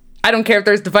 I don't care if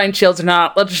there's Divine Shields or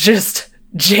not. Let's just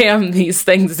jam these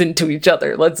things into each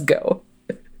other. Let's go.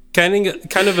 Kind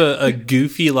of a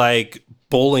goofy like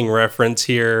bowling reference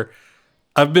here.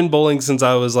 I've been bowling since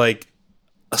I was like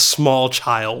a small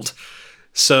child.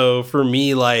 So for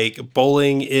me, like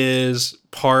bowling is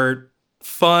part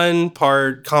fun,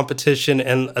 part competition,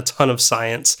 and a ton of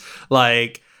science.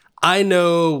 Like I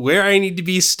know where I need to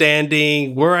be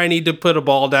standing, where I need to put a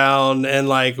ball down, and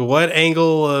like what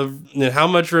angle of how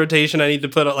much rotation I need to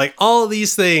put on, like all of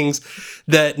these things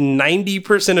that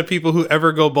 90% of people who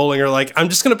ever go bowling are like, I'm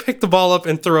just going to pick the ball up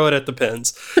and throw it at the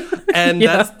pins. And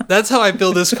that's how I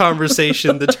feel this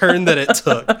conversation, the turn that it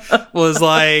took was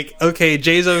like, okay,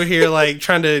 Jay's over here like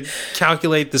trying to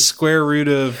calculate the square root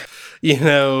of,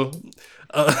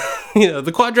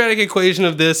 the quadratic equation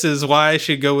of this is why I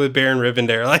should go with Baron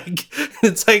Rivendare. Like,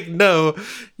 it's like, no,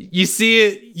 you see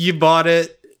it, you bought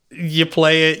it, you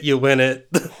play it, you win it.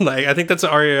 Like, I think that's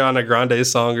an Ariana Grande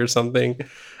song or something.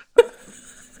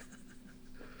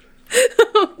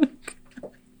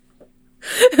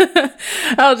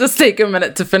 I'll just take a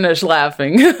minute to finish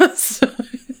laughing.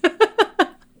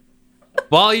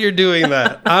 While you're doing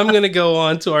that, I'm going to go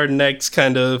on to our next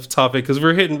kind of topic because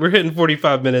we're hitting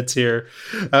 45 minutes here.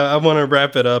 I want to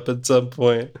wrap it up at some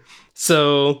point.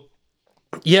 So,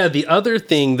 yeah, the other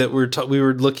thing that we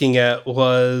were looking at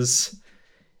was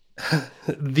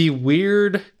the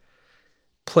weird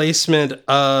placement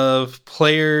of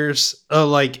players,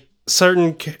 like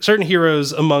certain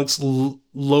heroes amongst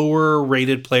lower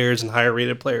rated players and higher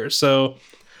rated players. So,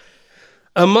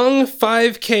 among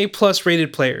 5K plus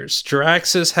rated players,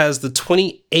 Jaraxxus has the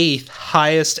 28th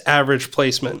highest average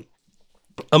placement.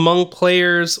 Among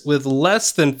players with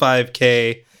less than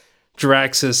 5K,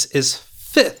 Jaraxxus is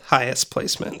 5th highest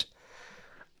placement.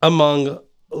 Among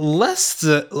less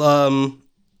than...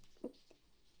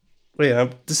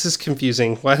 this is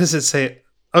confusing. Why does it say...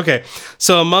 Okay,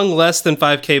 so among less than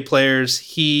 5K players,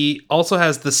 he also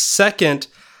has the 2nd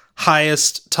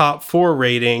highest top 4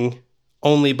 rating,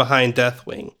 only behind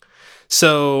Deathwing.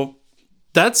 So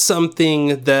that's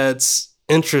something that's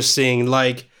interesting.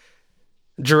 Like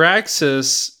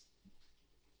Jaraxxus,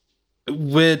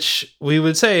 which we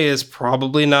would say is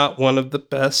probably not one of the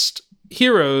best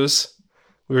heroes.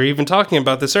 We were even talking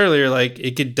about this earlier. Like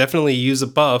it could definitely use a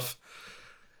buff,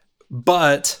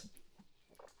 but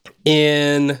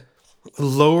in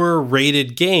lower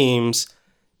rated games,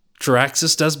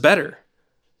 Jaraxxus does better.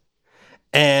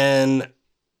 And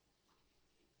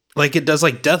like it does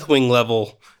like Deathwing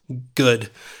level good.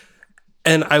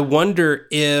 And I wonder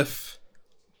if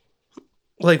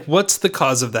like what's the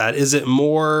cause of that? Is it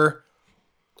more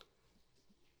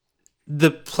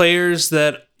the players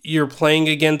that you're playing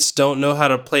against don't know how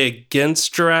to play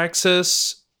against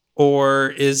Jaraxxus? Or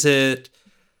is it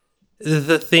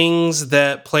the things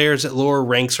that players at lower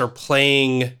ranks are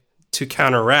playing to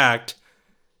counteract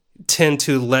tend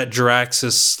to let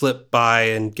Jaraxxus slip by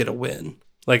and get a win?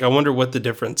 Like, I wonder what the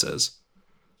difference is.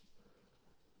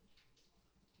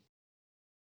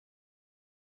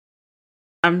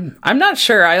 I'm not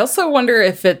sure. I also wonder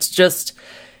if it's just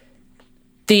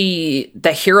the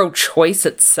hero choice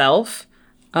itself.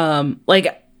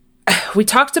 Like we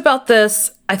talked about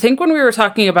this, I think when we were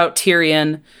talking about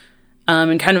Tyrion,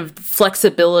 and kind of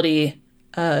flexibility,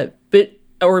 but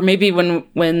or maybe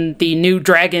when the new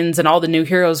dragons and all the new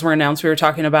heroes were announced, we were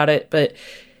talking about it, but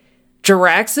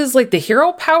Jaraxxus, like the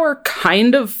hero power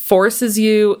kind of forces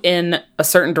you in a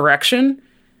certain direction.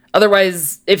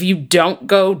 Otherwise, if you don't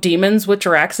go demons with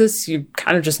Jaraxxus, you're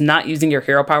kind of just not using your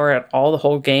hero power at all the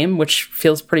whole game, which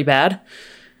feels pretty bad.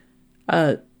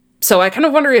 So I kind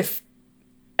of wonder if,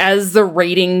 as the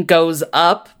rating goes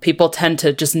up, people tend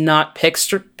to just not pick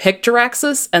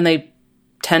Jaraxxus, and they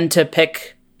tend to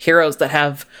pick heroes that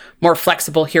have more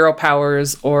flexible hero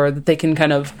powers, or that they can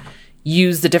kind of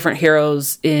use the different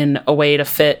heroes in a way to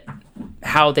fit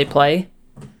how they play.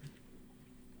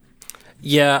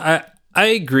 Yeah, I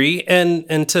agree.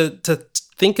 And to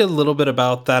think a little bit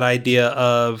about that idea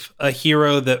of a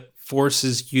hero that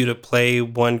forces you to play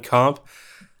one comp,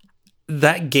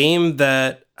 that game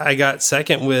that I got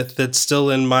second with that's still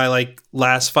in my like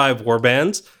last 5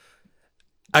 warbands,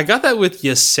 I got that with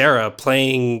Ysera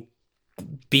playing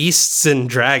beasts and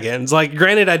dragons. Like,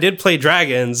 granted, I did play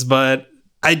dragons, but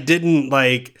I didn't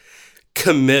like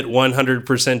commit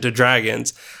 100% to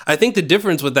dragons. I think the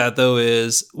difference with that, though,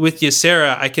 is with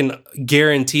Ysera, I can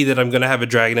guarantee that I'm going to have a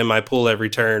dragon in my pool every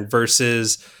turn,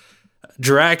 versus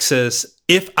Jaraxxus,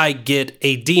 if I get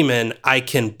a demon, I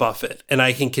can buff it and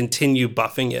I can continue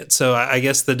buffing it. So I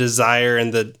guess the desire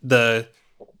and the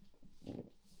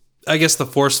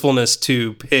forcefulness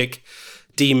to pick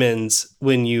demons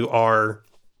when you are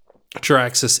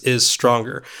Jaraxxus is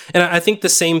stronger. And I think the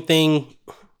same thing,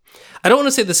 I don't want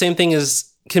to say the same thing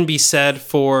can be said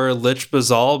for Lich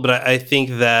Bazal, but I think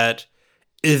that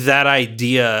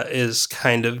idea is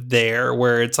kind of there,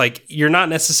 where it's like you're not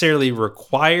necessarily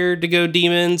required to go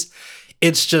demons.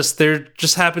 It's just there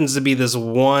just happens to be this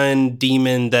one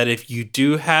demon that if you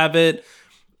do have it,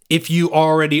 if you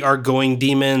already are going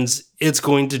demons, it's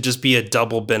going to just be a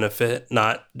double benefit,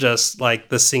 not just like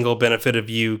the single benefit of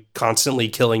you constantly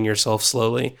killing yourself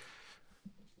slowly.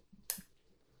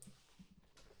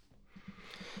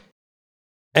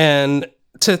 And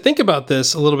to think about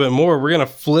this a little bit more, we're going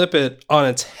to flip it on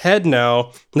its head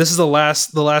now. This is the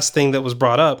last thing that was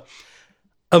brought up.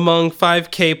 Among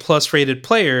 5K plus rated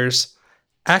players,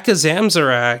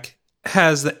 Akazamzarak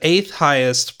has the 8th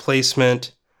highest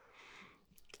placement,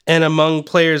 and among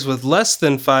players with less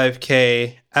than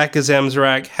 5K,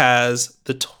 Akazamzarak has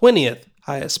the 20th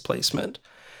highest placement.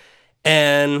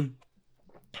 And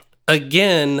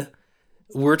again,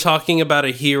 we're talking about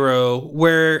a hero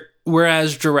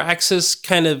whereas Jaraxxus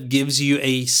kind of gives you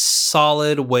a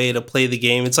solid way to play the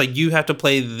game. It's like you have to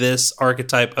play this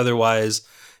archetype, otherwise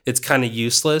it's kind of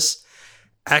useless.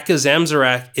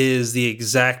 Akazamzarak is the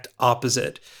exact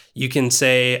opposite. You can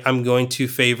say, I'm going to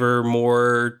favor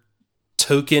more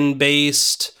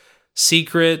token-based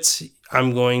secrets.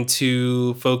 I'm going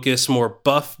to focus more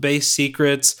buff-based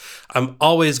secrets. I'm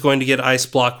always going to get Ice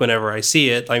Block whenever I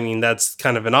see it. I mean, that's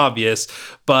kind of an obvious,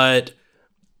 but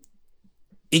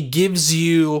it gives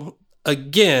you,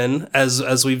 again,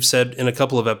 as we've said in a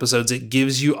couple of episodes, it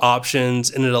gives you options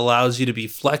and it allows you to be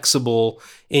flexible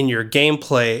in your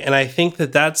gameplay. And I think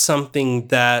that that's something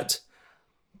that,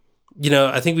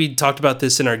 I think we talked about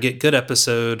this in our Get Good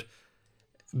episode.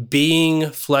 Being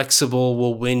flexible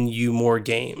will win you more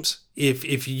games.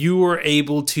 If you are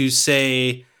able to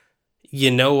say,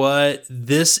 you know what,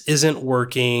 this isn't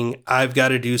working, I've got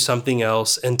to do something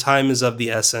else, and time is of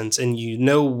the essence, and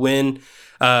when.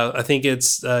 I think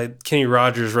it's Kenny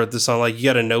Rogers wrote this song, like, you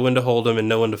got to know when to hold them and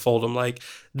know when to fold them. Like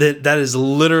that is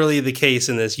literally the case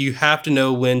in this. You have to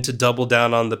know when to double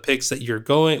down on the picks that you're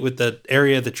going with, the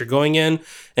area that you're going in.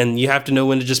 And you have to know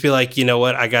when to just be like, you know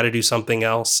what, I got to do something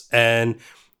else. And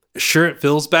sure, it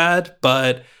feels bad,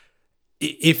 but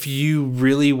if you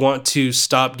really want to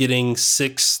stop getting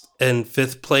 6th and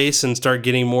 5th place and start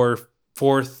getting more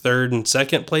 4th, 3rd, and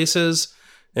 2nd places,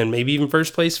 and maybe even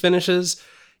 1st place finishes,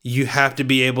 you have to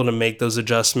be able to make those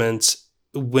adjustments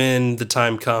when the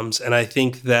time comes. And I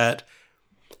think that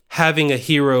having a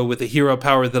hero with a hero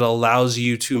power that allows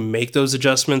you to make those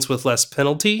adjustments with less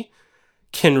penalty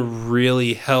can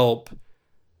really help,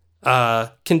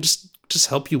 can just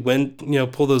help you win,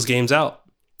 pull those games out.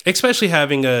 Especially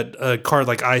having a card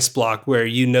like Ice Block, where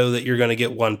you know that you're going to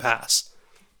get one pass.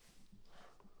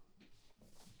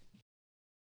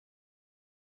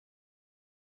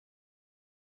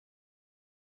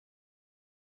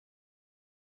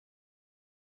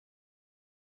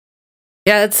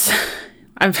 Yeah,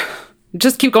 I'm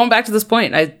just keep going back to this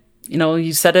point.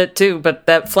 You said it too, but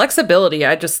that flexibility,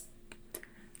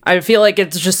 I feel like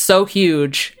it's just so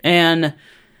huge. And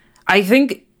I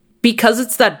think because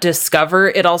it's that discover,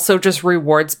 it also just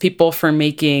rewards people for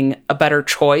making a better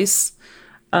choice.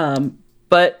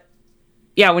 But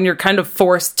yeah, when you're kind of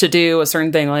forced to do a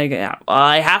certain thing, like,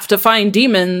 I have to find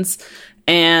demons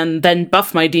and then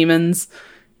buff my demons,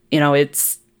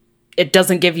 it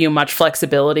doesn't give you much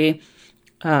flexibility.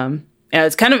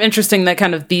 It's kind of interesting that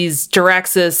kind of these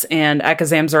Jaraxxus and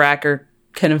Akazamzarak are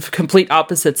kind of complete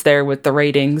opposites there with the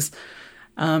ratings.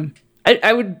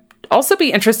 I would also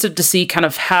be interested to see kind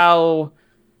of how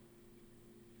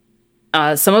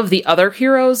some of the other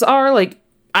heroes are. Like,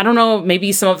 I don't know,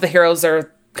 maybe some of the heroes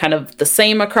are kind of the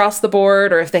same across the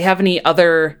board, or if they have any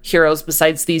other heroes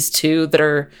besides these two that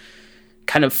are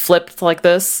kind of flipped like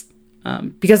this.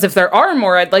 Because if there are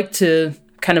more, I'd like to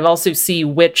kind of also see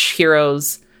which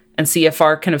heroes and see if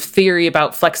our kind of theory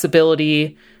about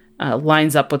flexibility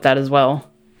lines up with that as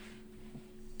well.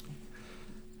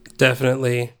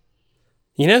 Definitely.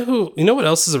 You know what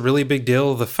else is a really big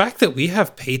deal? The fact that we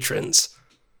have patrons.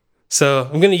 So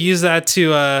I'm going to use that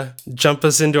to jump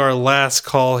us into our last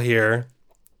call here.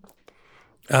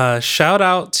 Shout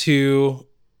out to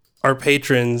our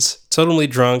patrons, Totally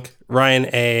Drunk, Ryan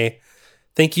A.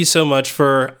 Thank you so much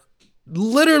for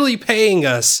literally paying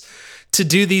us to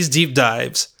do these deep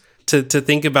dives, to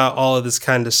think about all of this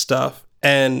kind of stuff.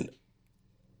 And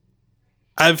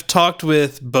I've talked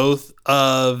with both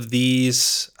of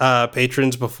these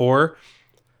patrons before.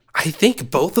 I think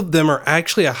both of them are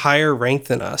actually a higher rank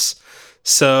than us.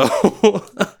 So,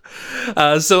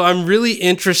 so I'm really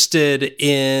interested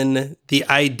in the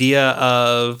idea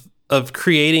of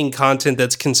creating content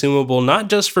that's consumable, not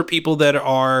just for people that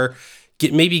are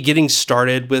maybe getting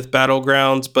started with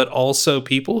Battlegrounds, but also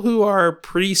people who are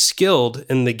pretty skilled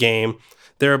in the game.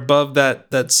 They're above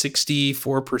that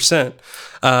 64%.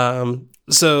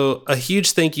 So a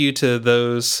huge thank you to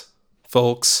those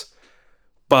folks.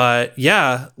 But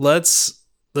yeah, let's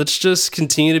just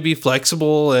continue to be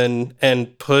flexible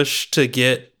and push to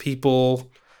get people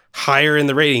higher in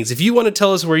the ratings. If you want to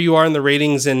tell us where you are in the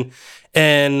ratings and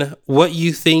what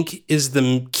you think is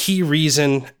the key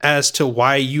reason as to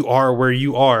why you are where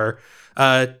you are,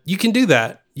 you can do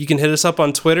that. You can hit us up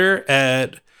on Twitter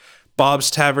at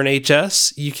Bob's Tavern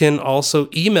HS. You can also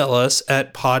email us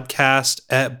at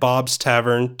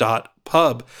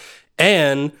podcast@bobstavern.pub.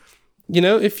 And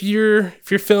if you're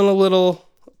feeling a little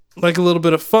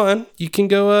bit of fun, you can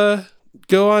go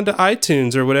onto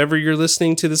iTunes or whatever you're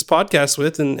listening to this podcast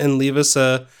with and leave us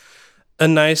a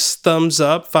nice thumbs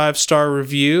up, 5-star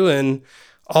review, and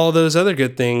all those other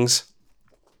good things.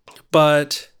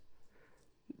 But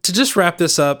to just wrap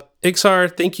this up,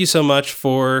 Ixar, thank you so much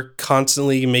for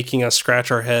constantly making us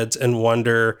scratch our heads and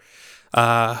wonder,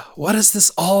 what does this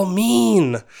all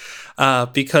mean?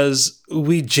 Because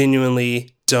we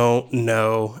genuinely don't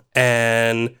know.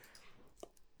 And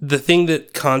the thing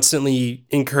that constantly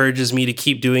encourages me to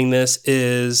keep doing this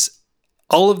is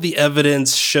all of the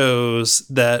evidence shows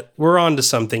that we're onto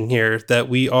something here, that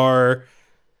we are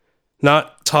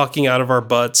not talking out of our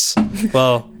butts.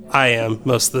 Well, I am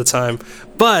most of the time,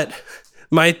 but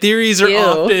my theories are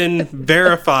often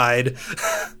verified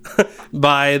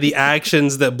by the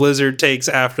actions that Blizzard takes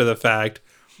after the fact.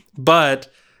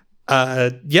 But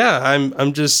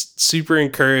I'm just super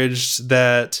encouraged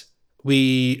that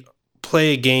we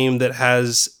play a game that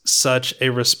has such a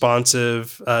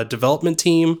responsive development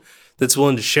team that's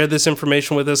willing to share this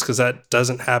information with us, because that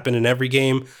doesn't happen in every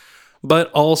game, but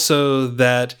also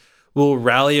that will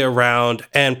rally around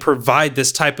and provide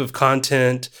this type of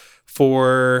content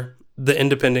for the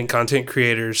independent content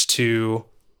creators to,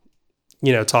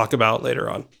 talk about later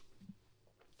on.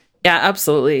 Yeah,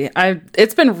 absolutely.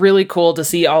 It's been really cool to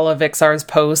see all of Ixar's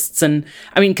posts, and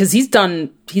I mean, because he's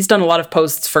done a lot of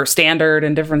posts for Standard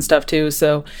and different stuff too.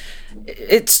 So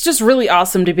it's just really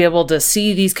awesome to be able to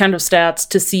see these kind of stats,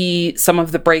 to see some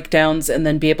of the breakdowns, and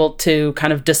then be able to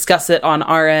kind of discuss it on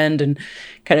our end and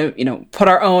kind of put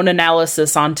our own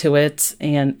analysis onto it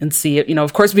and see it.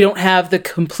 Of course, we don't have the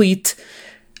complete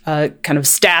kind of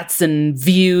stats and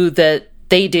view that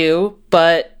they do,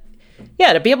 but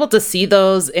yeah, to be able to see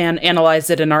those and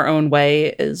analyze it in our own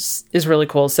way is really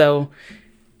cool. So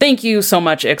thank you so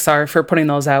much, Ixar, for putting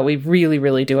those out. We really,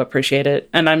 really do appreciate it.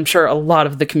 And I'm sure a lot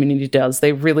of the community does.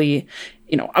 They really,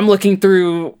 I'm looking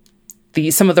through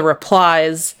some of the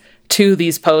replies to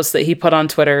these posts that he put on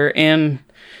Twitter, and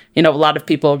a lot of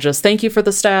people just thank you for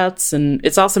the stats, and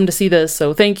it's awesome to see this.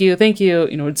 So thank you.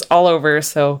 It's all over.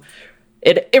 So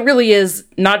it really is,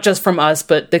 not just from us,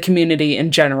 but the community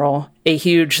in general, a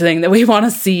huge thing that we want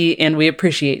to see and we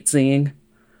appreciate seeing.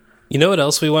 You know what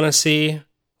else we want to see?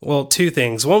 Well, two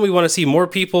things. One, we want to see more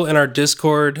people in our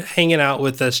Discord hanging out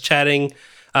with us, chatting.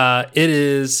 It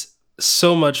is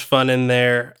so much fun in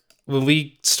there. When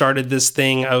we started this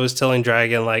thing, I was telling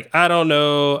Dragon, I don't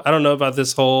know about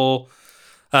this whole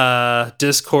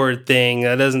Discord thing.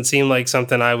 That doesn't seem like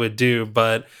something I would do,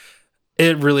 but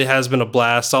it really has been a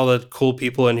blast. All the cool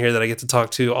people in here that I get to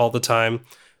talk to all the time.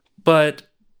 But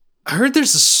I heard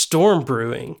there's a storm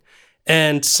brewing,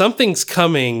 and something's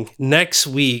coming next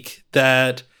week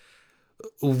that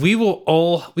we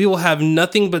will have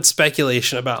nothing but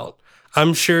speculation about.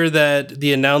 I'm sure that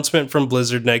the announcement from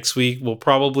Blizzard next week will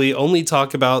probably only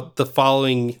talk about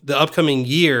the upcoming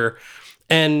year,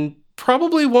 and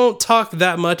probably won't talk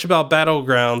that much about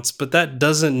Battlegrounds, but that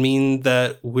doesn't mean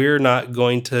that we're not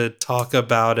going to talk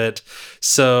about it.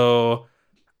 So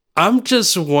I'm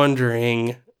just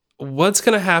wondering what's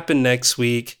going to happen next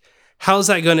week. How's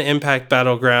that going to impact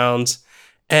Battlegrounds?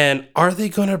 And are they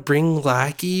going to bring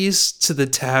lackeys to the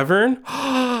tavern?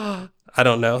 I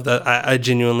don't know. That I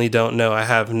genuinely don't know. I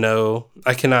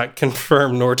cannot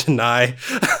confirm nor deny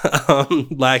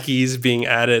lackeys being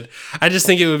added. I just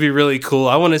think it would be really cool.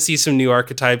 I want to see some new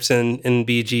archetypes in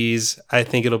BGs. I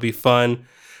think it'll be fun.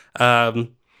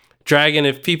 Dragon,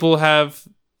 if people have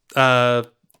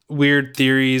weird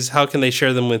theories, how can they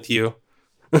share them with you?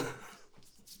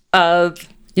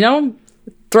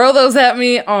 Throw those at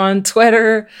me on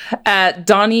Twitter at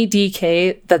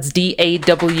DawnieDK. That's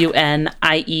DAWNIEDK.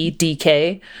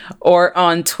 Or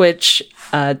on Twitch,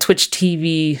 Twitch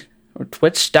TV or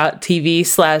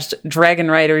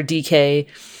twitch.tv/DragonRiderDK.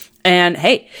 And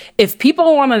hey, if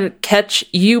people want to catch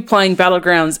you playing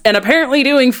Battlegrounds and apparently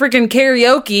doing freaking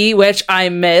karaoke, which I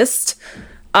missed,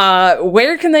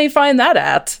 where can they find that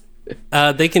at?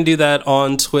 They can do that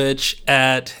on Twitch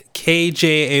at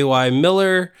KJAY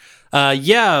Miller.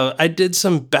 Yeah, I did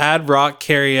some bad rock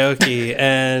karaoke,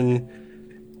 and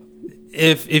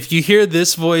if you hear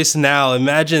this voice now,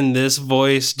 imagine this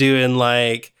voice doing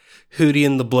like Hootie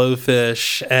and the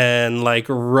Blowfish and like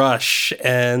Rush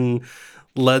and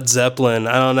Led Zeppelin.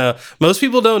 I don't know. Most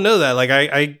people don't know that. Like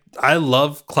I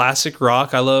love classic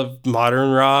rock. I love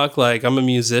modern rock. Like I'm a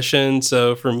musician,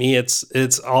 so for me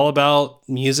it's all about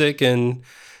music and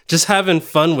just having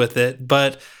fun with it.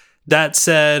 But that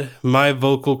said, my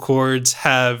vocal cords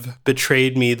have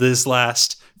betrayed me this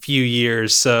last few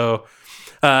years. So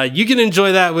you can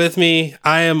enjoy that with me.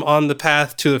 I am on the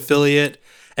path to affiliate,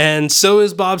 and so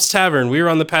is Bob's Tavern. We are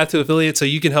on the path to affiliate, so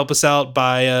you can help us out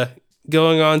by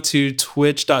going on to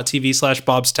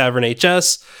twitch.tv/Bob's Tavern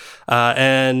HS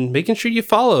and making sure you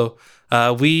follow.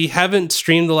 We haven't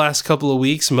streamed the last couple of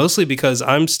weeks, mostly because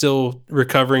I'm still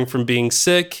recovering from being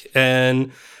sick,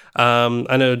 and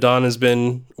I know Don has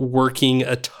been working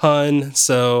a ton,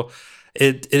 so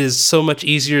it is so much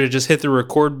easier to just hit the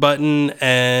record button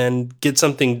and get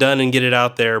something done and get it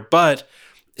out there. But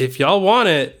if y'all want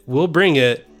it, we'll bring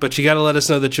it, but you got to let us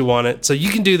know that you want it. So you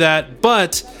can do that,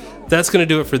 but that's going to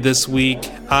do it for this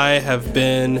week. I have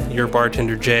been your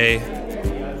bartender, Jay.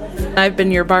 I've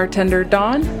been your bartender,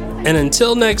 Dawn. And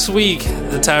until next week,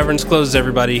 the tavern's closed,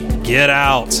 everybody. Get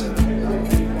out.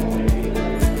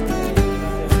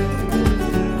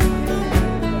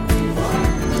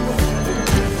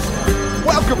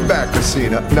 Welcome back,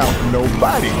 Casino. Now, no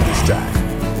biting this time.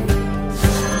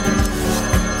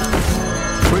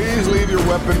 Please leave your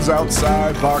weapons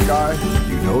outside, Hawkeye.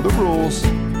 You know the rules.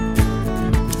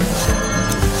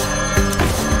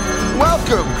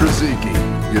 Welcome, Krasiki.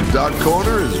 Your dark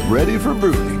corner is ready for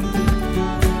brooding.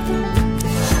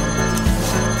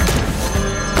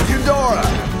 Eudora,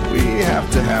 we have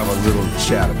to have a little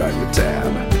chat about your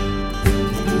tab.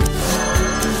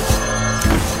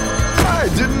 I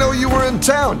didn't know you were in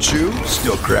town, Chew.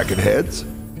 Still cracking heads?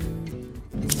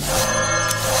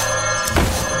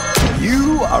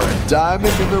 You are a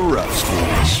diamond in the rough,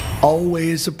 Stooge.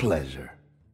 Always a pleasure.